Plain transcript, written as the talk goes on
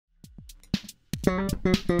The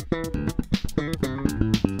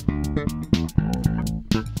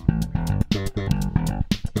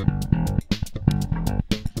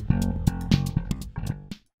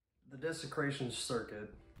Desecration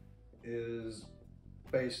circuit is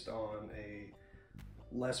based on a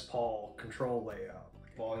Les Paul control layout,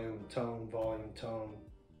 volume, tone,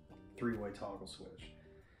 three-way toggle switch,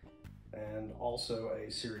 and also a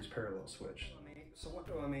series parallel switch. So what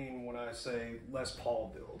do I mean when I say Les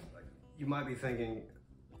Paul build? Like, you might be thinking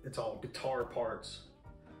it's all guitar parts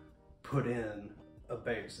put in a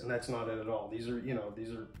bass, and that's not it at all. These are,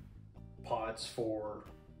 these are pots for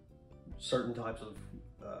certain types of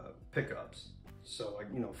pickups. So like,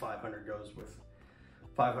 500 goes with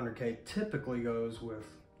 500K typically goes with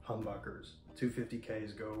humbuckers.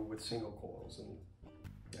 250Ks go with single coils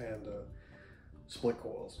and split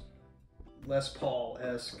coils. Les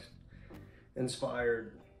Paul-esque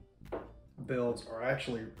inspired builds are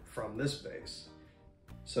actually from this bass.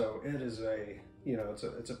 So it is a,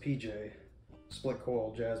 it's a PJ, split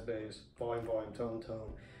coil, jazz bass, volume, tone,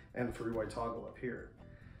 and three-way toggle up here.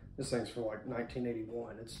 This thing's from like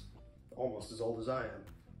 1981. It's almost as old as I am.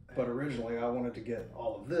 But originally I wanted to get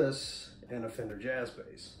all of this in a Fender jazz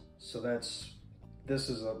bass. So this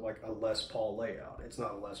is like a Les Paul layout. It's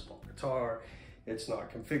not a Les Paul guitar. It's not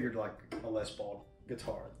configured like a Les Paul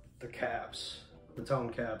guitar. The caps, the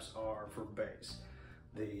tone caps are for bass.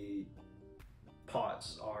 The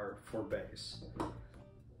pots are for bass,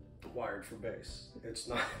 wired for bass. It's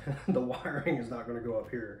not, the wiring is not gonna go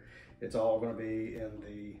up here. It's all gonna be in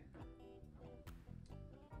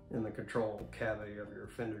the control cavity of your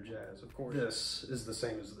Fender Jazz. Of course, this is the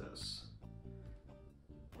same as this.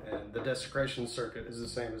 And the Desecration circuit is the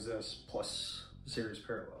same as this, plus series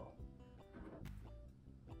parallel.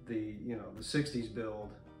 The 60s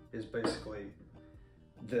build is basically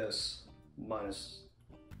this minus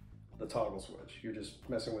the toggle switch. You're just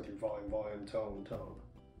messing with your volume, tone.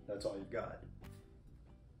 That's all you've got.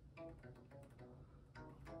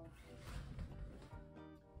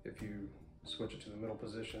 If you switch it to the middle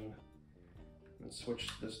position and switch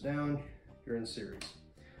this down, you're in series.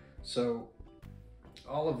 So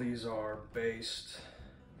all of these are based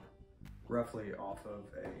roughly off of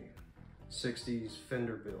a 60s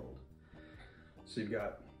Fender build. So you've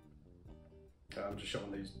got, I'm just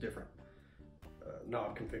showing these different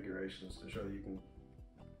knob configurations to show that you can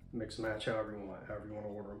mix and match however you want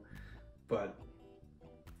to order them. But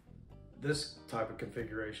this type of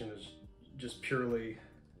configuration is just purely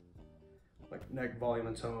like neck volume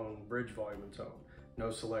and tone, bridge volume and tone.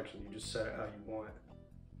 No selection, you just set it how you want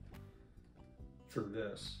through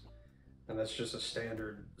this. And that's just a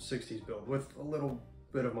standard 60s build with a little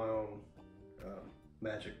bit of my own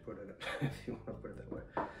magic put in it, if you want to put it that way.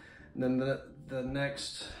 And then the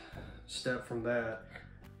next step from that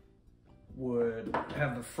would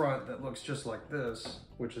have the front that looks just like this,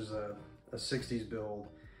 which is a 60s build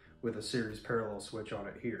with a series parallel switch on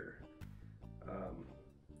it here.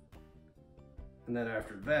 And then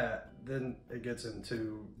after that, then it gets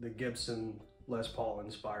into the Gibson Les Paul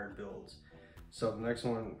inspired builds. So the next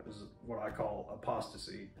one is what I call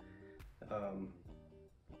apostasy,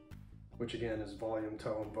 which again is volume,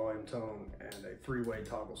 tone, and a three-way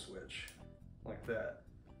toggle switch, like that.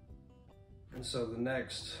 And so the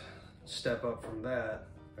next step up from that,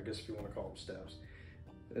 I guess if you want to call them steps,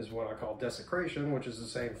 is what I call desecration, which is the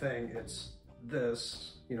same thing. It's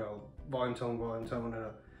this, volume, tone, and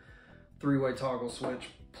a three-way toggle switch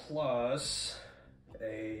plus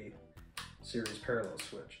a series parallel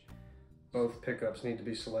switch. Both pickups need to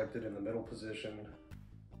be selected in the middle position.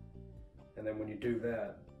 And then when you do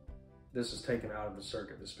that, this is taken out of the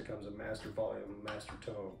circuit. This becomes a master volume, master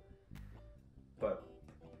tone. But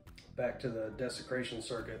back to the Desecration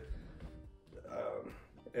circuit,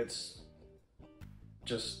 it's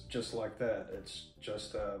just like that. It's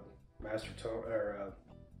just a master tone, or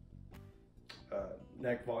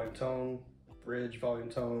neck volume tone, bridge volume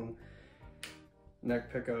tone,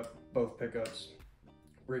 neck pickup, both pickups,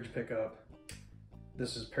 bridge pickup.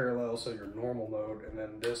 This is parallel, so your normal mode, and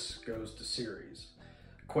then this goes to series.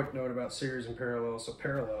 Quick note about series and parallel. So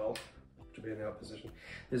parallel, which will be in the up position,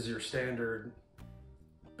 is your standard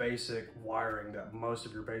basic wiring that most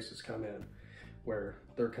of your basses come in, where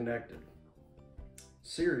they're connected.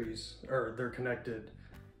 Series, or they're connected,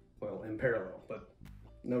 well, in parallel, but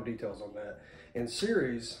no details on that. In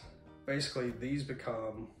series, basically these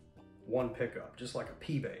become one pickup, just like a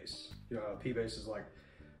P bass. A P bass is like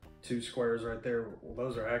two squares right there. Well,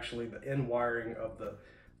 those are actually the end wiring of the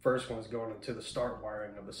first one's going into the start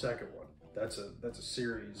wiring of the second one. That's a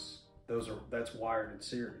series. That's wired in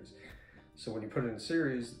series. So when you put it in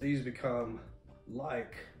series, these become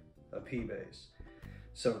like a P bass.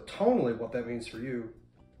 So tonally, what that means for you,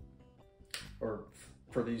 or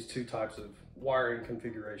for these two types of wiring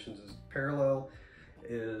configurations, is parallel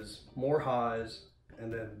is more highs,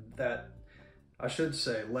 and then that, I should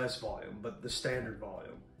say less volume, but the standard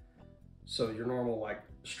volume. So your normal, like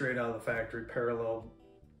straight out of the factory, parallel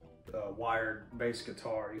wired bass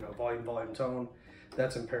guitar, you know, volume, tone,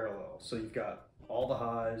 that's in parallel. So you've got all the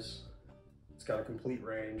highs, it's got a complete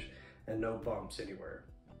range, and no bumps anywhere,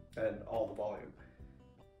 and all the volume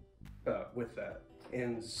with that.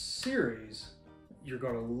 In series, you're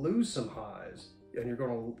going to lose some highs, and you're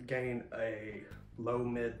going to gain a low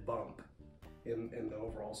mid bump in the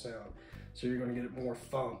overall sound. So you're going to get more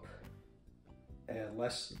thump and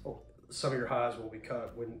less. Some of your highs will be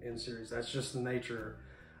cut when in series. That's just the nature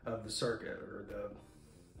of the circuit, or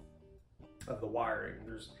of the wiring.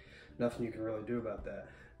 There's nothing you can really do about that.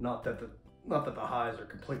 Not that the highs are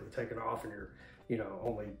completely taken off and you're, you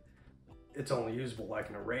know, it's only usable like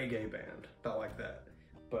in a reggae band, not like that.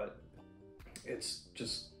 But it's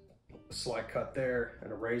just a slight cut there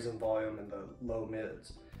and a raise in volume in the low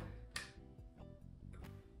mids,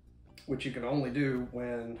 which you can only do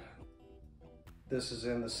when this is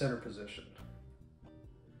in the center position.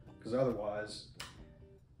 Because otherwise,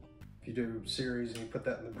 if you do series and you put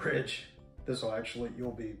that in the bridge, this will actually,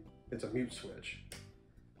 it's a mute switch.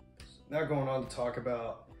 Now going on to talk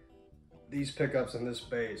about these pickups and this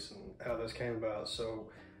bass and how this came about. So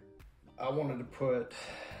I wanted to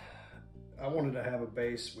have a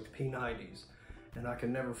bass with P90s, and I could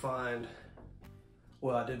never find,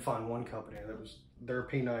 well, I did find one company that was their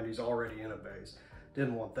P90s already in a bass.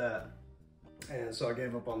 Didn't want that. And so I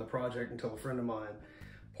gave up on the project until a friend of mine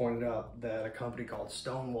pointed out that a company called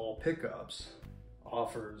Stonewall Pickups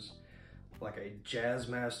offers like a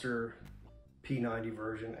Jazzmaster P90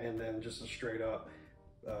 version, and then just a straight up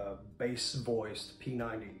bass voiced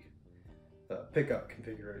P90 pickup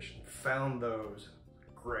configuration. Found those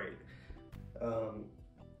great.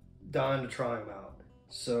 Dying to try them out.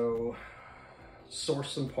 So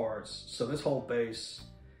source some parts. So this whole bass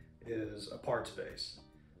is a parts bass.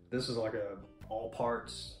 This is like a all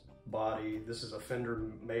parts body. This is a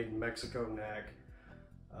Fender made in Mexico neck.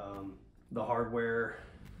 The hardware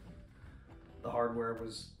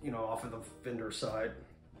was, you know, off of the Fender site.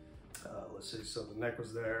 Let's see, so the neck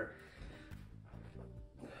was there.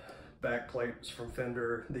 Back plates from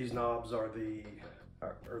Fender. These knobs are the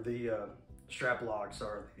strap locks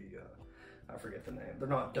are the, I forget the name. They're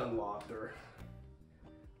not Dunlop, they're,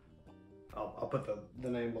 I'll put the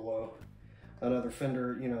name below. Another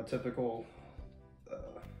Fender, you know, typical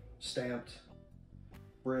stamped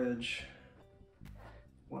bridge.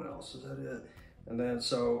 What else? Is that it? And then,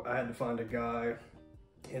 so I had to find a guy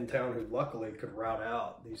in town who luckily could route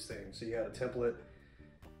out these things. He had a template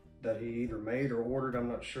that he either made or ordered, I'm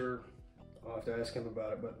not sure. I'll have to ask him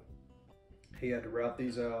about it, but he had to route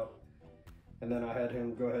these out. And then I had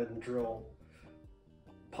him go ahead and drill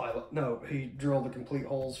he drilled the complete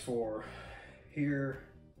holes for here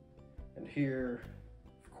and here,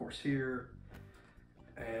 of course here,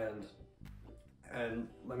 and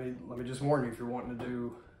let me just warn you, if you're wanting to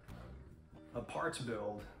do a parts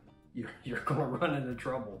build, you're gonna run into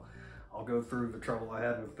trouble. I'll go through the trouble I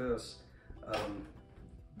had with this.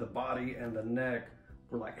 The body and the neck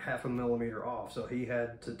were like 0.5 millimeter off, so he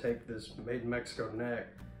had to take this made in Mexico neck,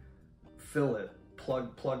 fill it,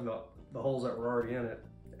 plug the holes that were already in it,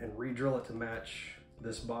 and re-drill it to match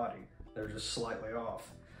this body. They're just slightly off.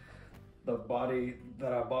 The body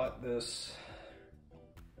that I bought this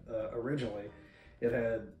originally, it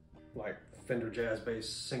had like Fender Jazz Bass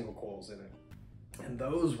single coils in it, and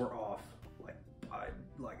those were off like by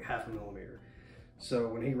like 0.5 millimeter. So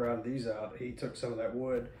when he routed these out, he took some of that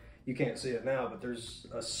wood. You can't see it now, but there's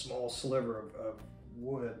a small sliver of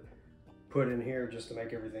wood put in here just to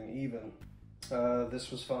make everything even. This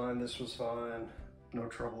was fine, no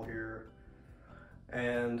trouble here.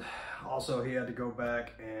 And also he had to go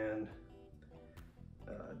back and,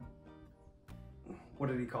 what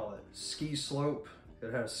did he call it? Ski slope.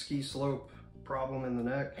 It had a ski slope problem in the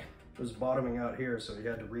neck. It was bottoming out here, so he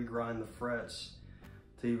had to regrind the frets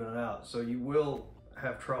to even it out. So you will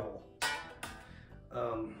have trouble.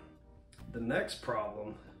 The next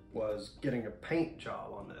problem was getting a paint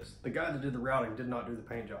job on this. The guy that did the routing did not do the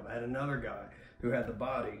paint job. I had another guy who had the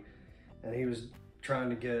body, and he was trying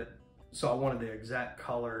to get, so I wanted the exact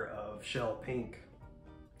color of shell pink,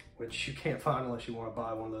 which you can't find unless you want to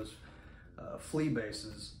buy one of those flea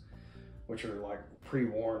bases, which are like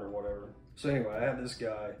pre-worn or whatever. So anyway, I had this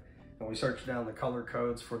guy, and we searched down the color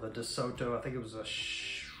codes for the DeSoto. I think it was a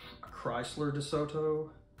Chrysler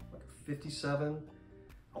DeSoto, like a 57.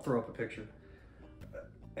 I'll throw up a picture.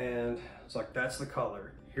 And it's like, that's the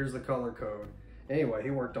color. Here's the color code. Anyway, he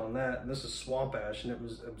worked on that, and this is swamp ash, and it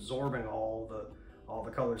was absorbing all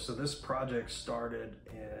the colors. So this project started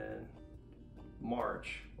in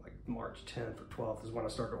March, like March 10th or 12th is when I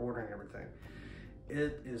started ordering everything.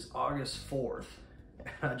 It is August 4th,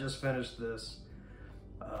 and I just finished this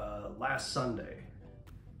last Sunday.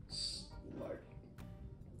 Like,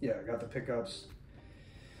 yeah, I got the pickups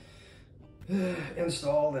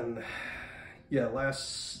installed, and yeah,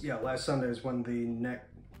 last Sunday is when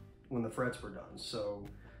the frets were done. So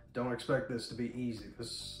don't expect this to be easy.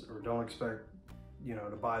 Or don't expect, you know,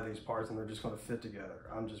 to buy these parts and they're just going to fit together.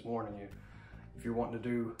 I'm just warning you, if you're wanting to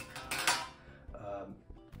do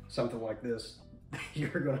something like this, you're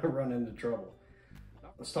going to run into trouble.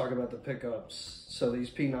 Let's talk about the pickups. So these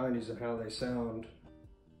P90s and how they sound,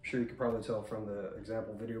 I'm sure you could probably tell from the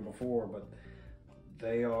example video before, but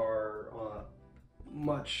they are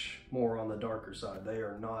much more on the darker side. They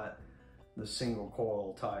are not the single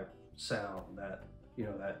coil type sound that, you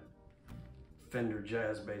know, that Fender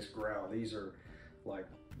jazz bass growl. These are like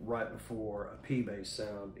right before a P bass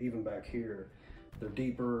sound. Even back here, they're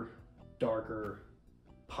deeper, darker,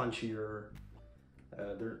 punchier.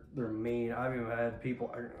 They're mean. I've even had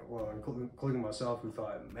people, well, including myself, who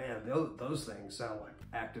thought, man, those things sound like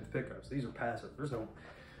active pickups. These are passive. There's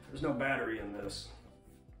no battery in this,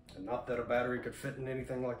 and not that a battery could fit in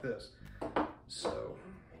anything like this. So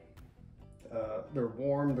they're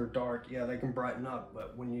warm, they're dark. Yeah, they can brighten up,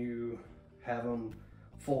 but when you have them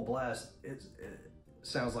full blast, it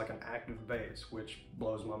sounds like an active bass, which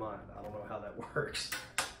blows my mind. I don't know how that works.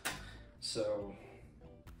 So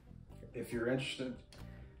if you're interested,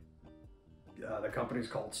 the company's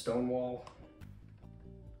called Stonewall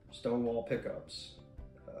Pickups.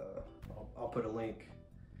 I'll put a link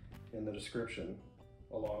in the description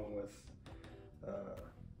along with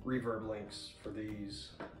Reverb links for these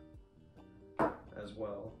as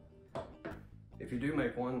well. If you do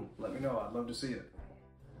make one, let me know. I'd love to see it.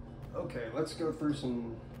 Okay, let's go through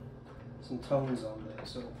some tones on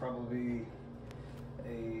this. It'll probably be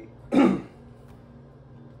a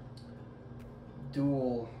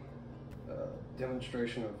dual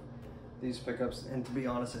demonstration of these pickups, and to be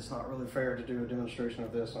honest, it's not really fair to do a demonstration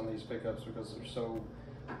of this on these pickups because they're so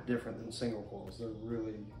different than single coils. They're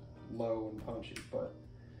really low and punchy, but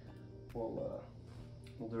we'll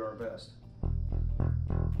do our best. All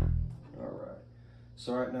right.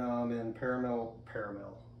 So right now I'm in caramel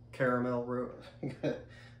road.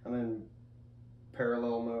 I'm in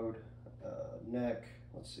parallel mode, neck.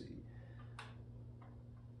 Let's see.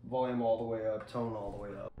 Volume all the way up, tone all the way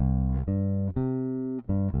up.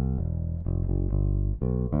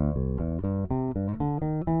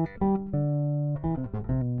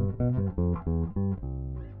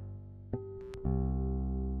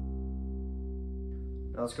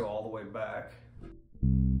 Now let's go all the way back.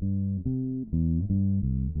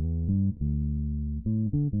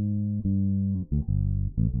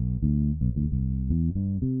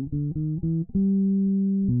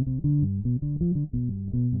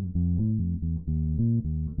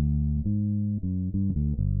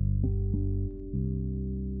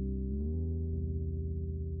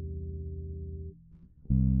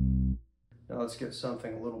 Now let's get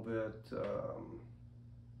something a little bit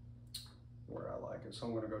where I like it. So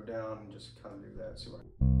I'm going to go down and just kind of do that. See what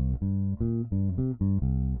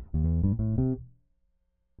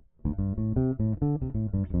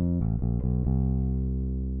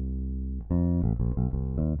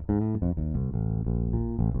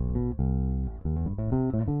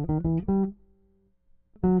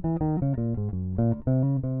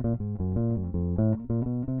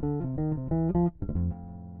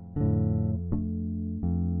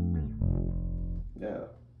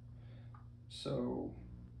So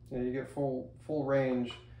yeah, you get full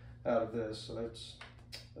range out of this. So that's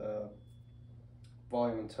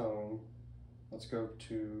volume and tone. Let's go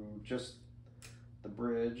to just the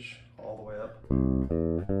bridge all the way up.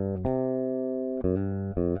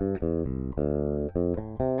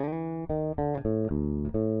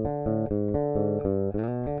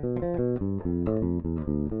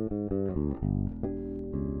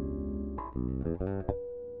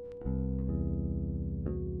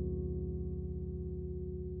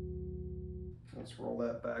 Let's roll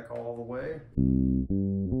that back all the way.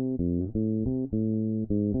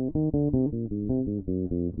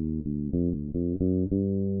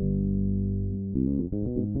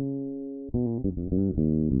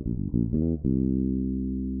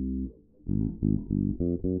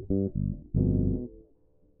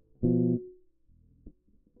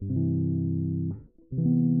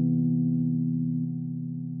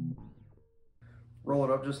 Roll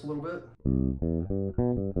it up up just a little bit.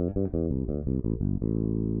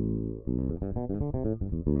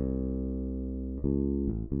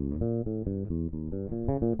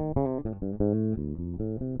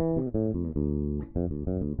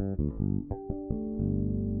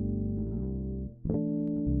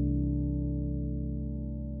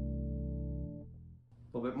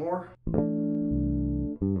 A little bit more.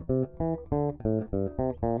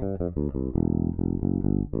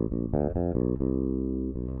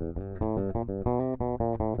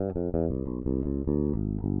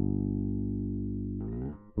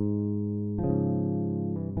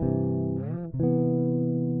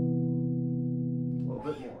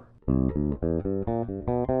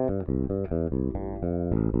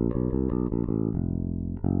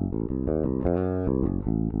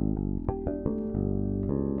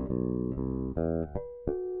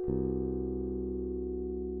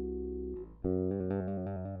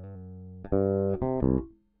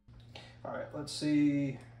 Let's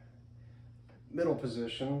see, middle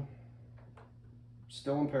position,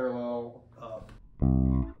 still in parallel, up.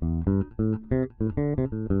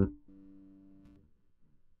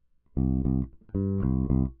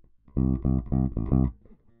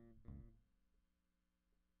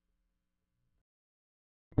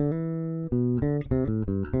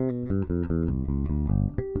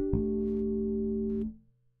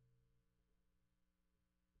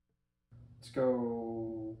 Let's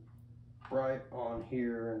go bright on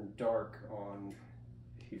here and dark on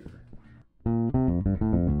here.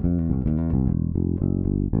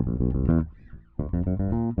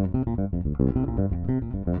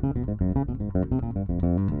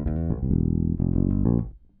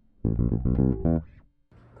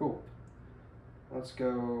 Cool. Let's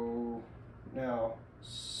go now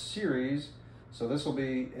series. So this will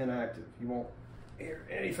be inactive. You won't hear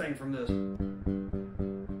anything from this.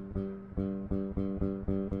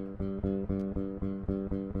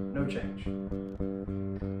 Change.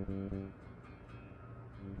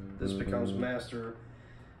 This becomes master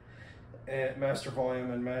and master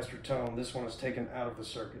volume and master tone. This one is taken out of the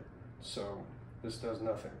circuit, so this does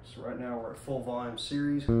nothing. So right now we're at full volume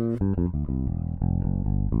series.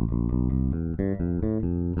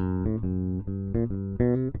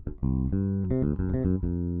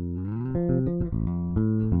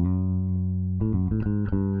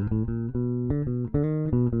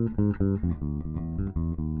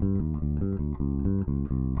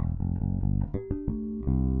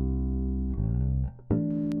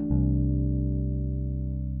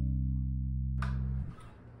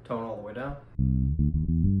 Tone all the way down.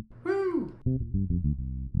 Woo!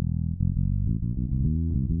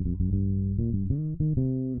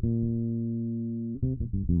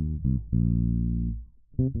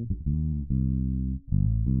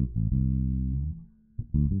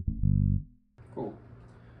 Cool.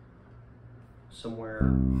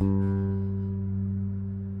 Somewhere.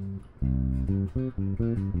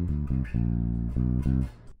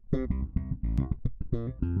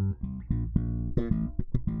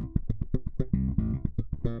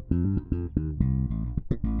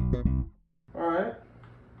 Alright,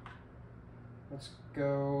 let's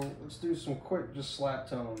do some quick, just slap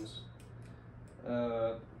tones.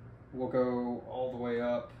 We'll go all the way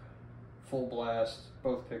up, full blast,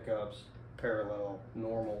 both pickups, parallel,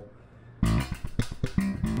 normal.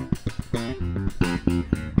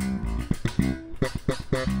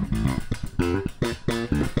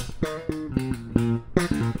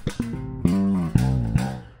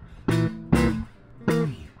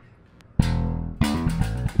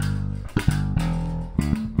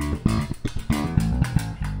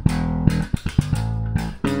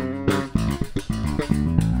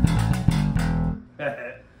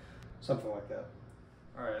 Something like that.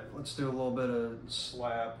 All right, let's do a little bit of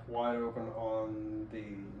slap wide open on the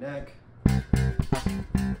neck.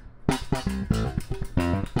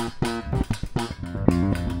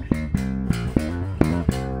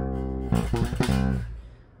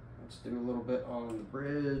 Let's do a little bit on the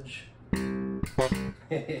bridge.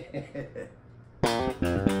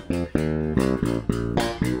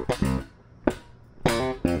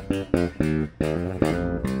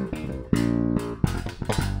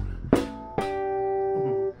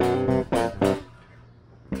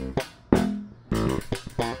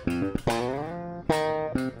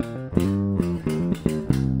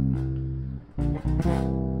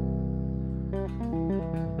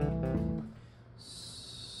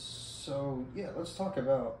 So yeah, let's talk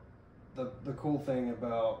about the cool thing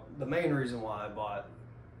about the main reason why I bought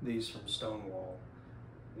these from Stonewall.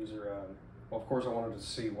 These are well, of course I wanted to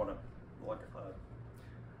see what a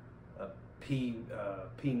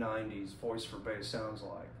P90's voice for bass sounds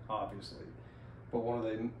like, obviously, but one of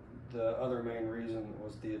the other main reason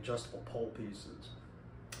was the adjustable pole pieces.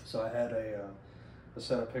 So I had a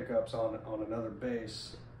set of pickups on another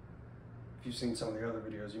bass. If you've seen some of the other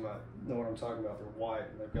videos, you might know what I'm talking about. They're white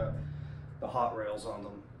and they've got the hot rails on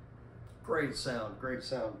them. Great sound,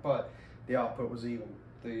 but the output was even.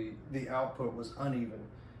 The output was uneven.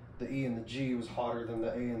 The E and the G was hotter than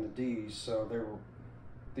the A and the D, so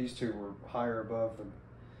these two were higher above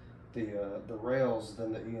the rails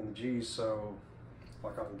than the E and the G. So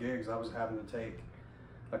like on gigs, I was having to take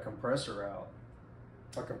a compressor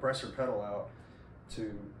pedal out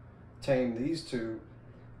to tame these two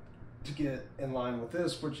to get in line with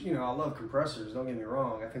this, which, you know, I love compressors, don't get me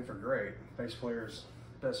wrong, I think they're great. Bass player's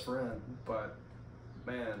best friend, but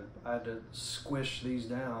man, I had to squish these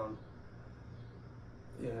down.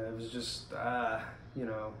 Yeah, it was just, you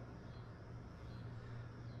know.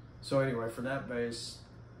 So anyway, for that bass,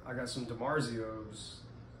 I got some DiMarzios,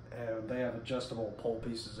 and they have adjustable pole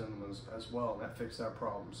pieces in them as well, and that fixed that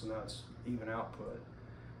problem. So now it's even output.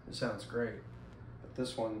 It sounds great. But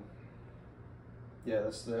this one, yeah,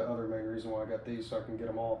 that's the other main reason why I got these, so I can get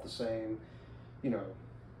them all at the same, you know,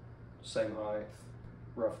 same height,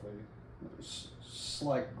 roughly.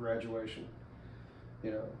 Slight graduation.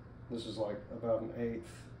 You know, this is like about an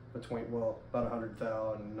eighth between, well, about 100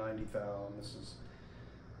 thou and 90 thou, and this is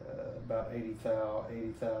about 80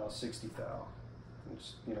 thou, 60 thou.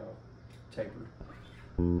 It's, you know, tapered.